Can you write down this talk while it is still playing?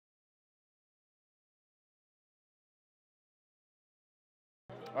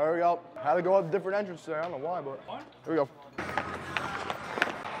There we go. Had to go up a different entrance there. I don't know why, but here we go.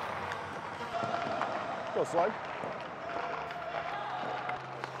 Go slide.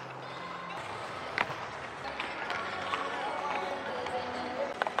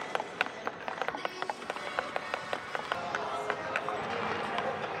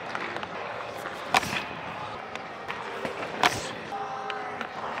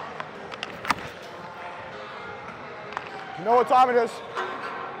 You know what time it is?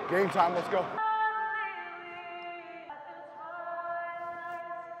 Game time, let's go.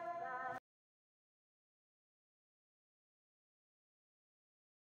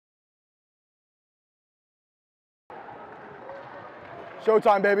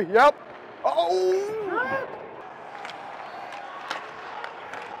 Showtime, baby. Yep. Oh!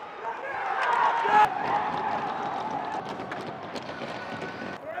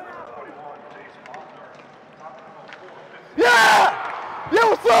 Yeah! Yeah,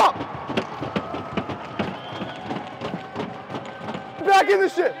 what's up? Back in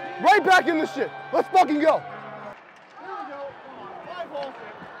this shit. Right back in this shit. Let's fucking go. Here we go. 5 holes.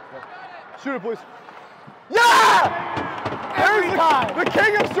 Shoot it, please. Yeah! Every time. The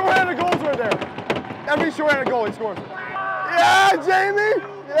king of short-handed goals right there. Every short-handed goal he scores. Yeah, Jamie!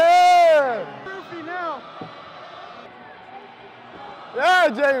 Yeah! Yeah,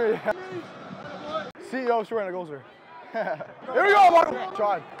 Jamie! CEO of short-handed goals here. Here we go, Michael.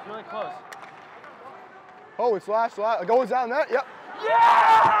 Tried. Really close. Oh, it's slash. Goes down that. Yep.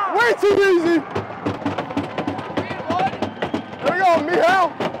 Yeah! Way too easy. There we go, Mihal.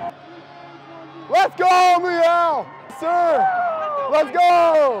 Let's go, Mihal. Sir. Let's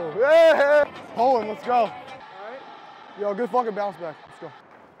go. Yeah. Poland, let's go. All right. Yo, good fucking bounce back. Let's go.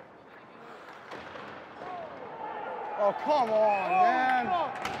 Oh, come on, man.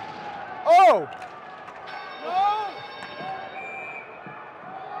 Oh. No.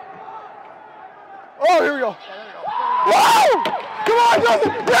 Oh, here we go. Whoa! Come on,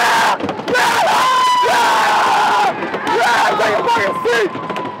 Justin! Yeah! Yeah! Yeah! Take a fucking seat!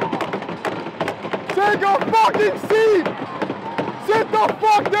 Take a fucking seat! Sit the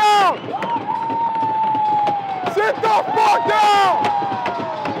fuck down! Sit the fuck down!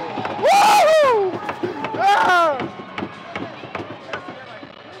 Woo! Yeah!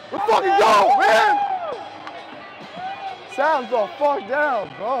 Let's fucking go, man! Sounds the fuck down,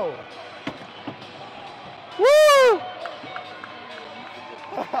 bro. Woo!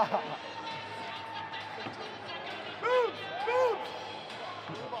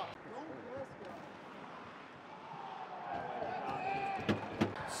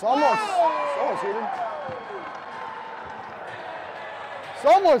 Someone's heated.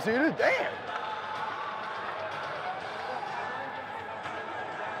 Someone's heated. Damn.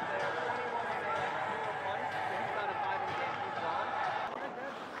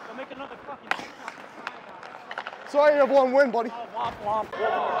 Sorry, you have one win, buddy. Womp womp.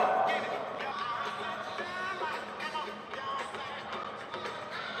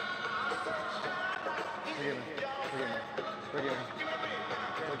 Forgive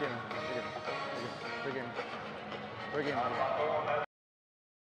me.